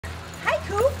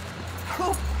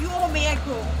Coop, you old man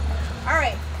Coop. All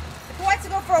right, who wants to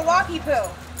go for a walkie poo?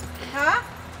 Huh?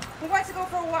 Who wants to go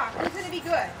for a walk? Who's gonna be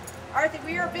good? Arthur,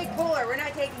 we are a big puller. We're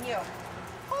not taking you.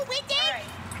 Oh, we did! All right.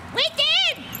 We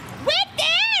did! We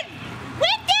did!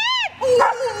 We did!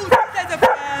 Ooh, that's a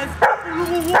pass.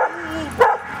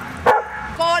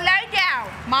 Go lie down.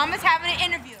 Mama's having an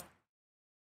interview.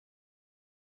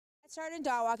 I started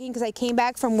dog walking because I came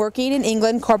back from working in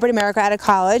England, corporate America, out of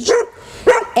college,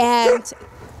 and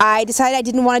I decided I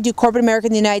didn't want to do corporate America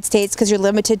in the United States because you're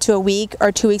limited to a week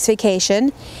or 2 weeks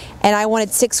vacation, and I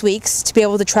wanted 6 weeks to be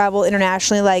able to travel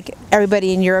internationally like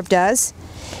everybody in Europe does.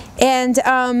 And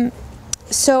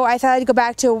so I thought I'd go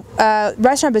back to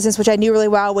restaurant business, which I knew really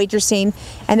well, waitressing,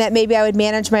 and that maybe I would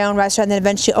manage my own restaurant and then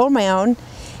eventually own my own.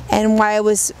 And while I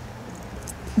was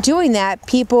doing that,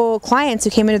 clients who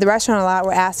came into the restaurant a lot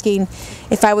were asking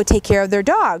if I would take care of their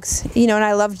dogs. You know, and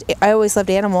I always loved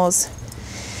animals.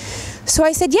 So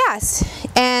I said yes,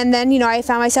 and then I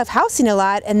found myself housing a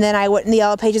lot, and then I went in the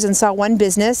Yellow Pages and saw one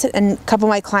business, and a couple of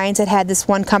my clients had this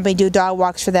one company do dog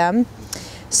walks for them.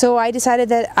 So I decided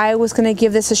that I was going to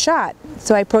give this a shot.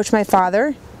 So I approached my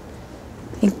father,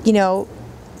 and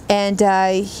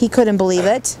he couldn't believe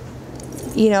it,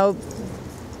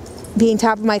 being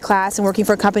top of my class and working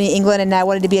for a company in England, and I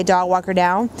wanted to be a dog walker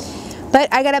now.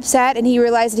 But I got upset, and he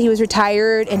realized that he was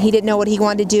retired and he didn't know what he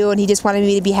wanted to do, and he just wanted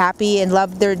me to be happy and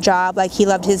love their job like he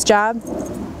loved his job.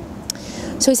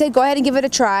 So he said, go ahead and give it a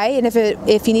try, and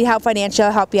if you need help financially,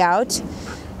 I'll help you out.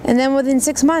 And then within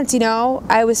 6 months,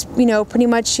 I was, pretty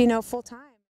much, full time.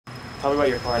 Tell me about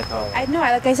your clientele.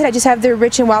 Like I said, I just have the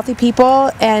rich and wealthy people,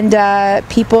 and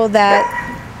people that,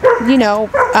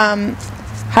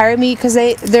 hire me because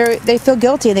they feel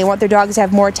guilty and they want their dogs to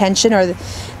have more attention, or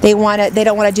they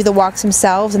don't want to do the walks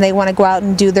themselves, and they want to go out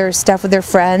and do their stuff with their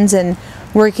friends and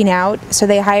working out. So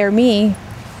they hire me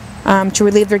to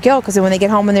relieve their guilt, because when they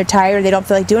get home and they're tired, they don't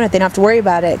feel like doing it, they don't have to worry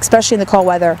about it, especially in the cold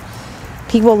weather.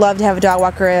 People love to have a dog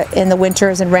walker in the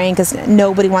winters and rain because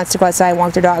nobody wants to go outside and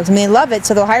walk their dogs. I mean, they love it,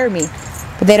 so they'll hire me,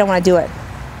 but they don't want to do it.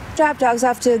 Drop dogs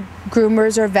off to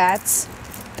groomers or vets,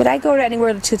 but I go to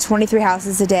anywhere to 23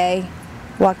 houses a day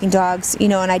walking dogs,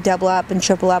 and I double up and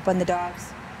triple up on the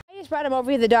dogs. I just brought them over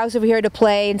here, the dogs over here, to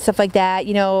play and stuff like that,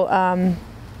 do a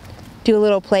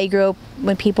little play group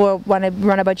when people want to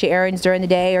run a bunch of errands during the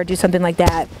day or do something like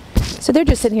that. So they're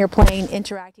just sitting here playing,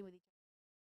 interacting with each other.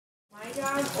 My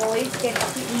dog always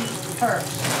gets to eat first.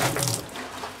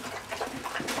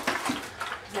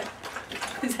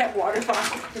 Is that water box,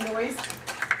 the noise?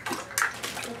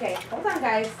 Okay, hold on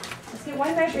guys. Let's get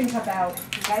one measuring cup out.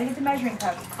 You gotta get the measuring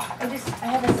cup. I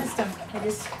have a system.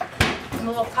 I'm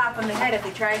a little pop on the head if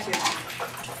they try to.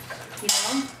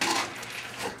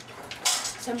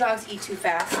 Some dogs eat too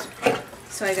fast,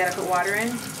 so I gotta put water in.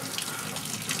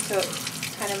 So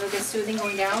it's kind of a bit soothing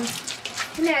going down.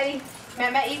 Hey, Maddie.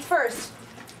 Matt eats first.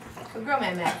 Good girl,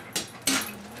 Matt.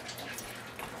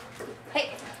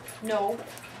 Hey, no.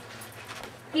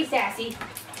 He's Sassy.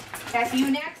 Sassy, you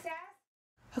next?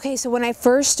 Okay, so when I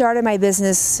first started my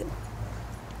business,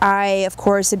 I, of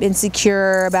course, am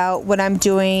insecure about what I'm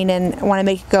doing and want to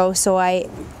make it go. So I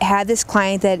had this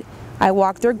client that I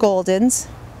walked their Goldens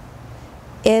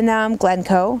in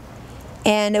Glencoe,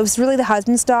 and it was really the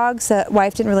husband's dogs. The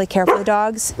wife didn't really care for the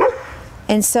dogs.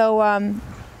 And so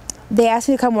they asked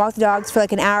me to come walk the dogs for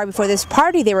like an hour before this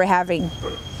party they were having.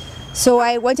 So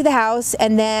I went to the house,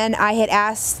 and then I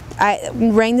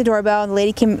rang the doorbell, and the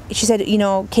lady came, she said,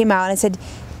 came out, and I said,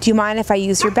 do you mind if I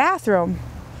use your bathroom?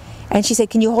 And she said,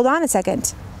 can you hold on a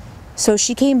second? So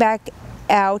she came back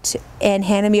out and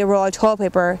handed me a roll of toilet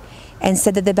paper and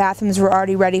said that the bathrooms were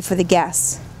already ready for the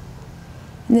guests.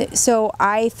 So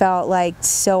I felt like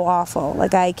so awful.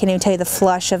 Like I can't even tell you the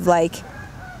flush of like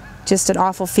just an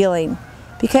awful feeling.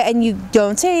 And you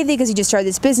don't say anything because you just started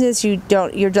this business,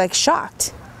 you're like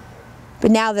shocked. But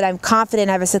now that I'm confident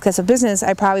I have a successful business,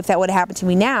 if that would have happened to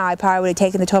me now, I probably would have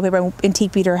taken the toilet paper and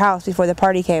TP'd her house before the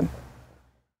party came.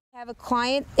 I have a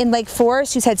client in Lake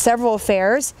Forest who's had several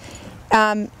affairs,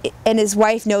 and his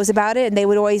wife knows about it, and they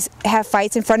would always have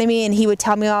fights in front of me, and he would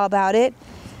tell me all about it.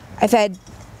 I've had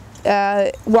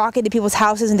walk into people's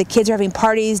houses, and the kids are having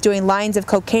parties, doing lines of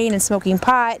cocaine and smoking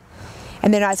pot,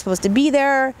 and they're not supposed to be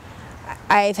there.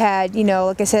 I've had,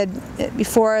 like I said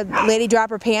before, a lady drop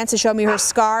her pants to show me her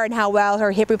scar and how well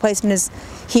her hip replacement is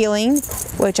healing,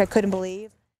 which I couldn't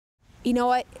believe. You know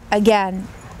what? Again,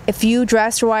 if you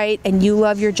dress right and you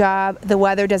love your job, the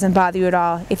weather doesn't bother you at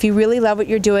all. If you really love what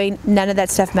you're doing, none of that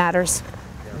stuff matters.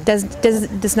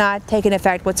 Does not take an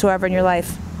effect whatsoever in your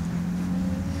life.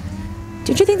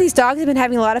 Don't you think these dogs have been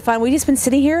having a lot of fun? We've just been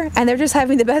sitting here and they're just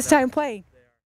having the best time playing.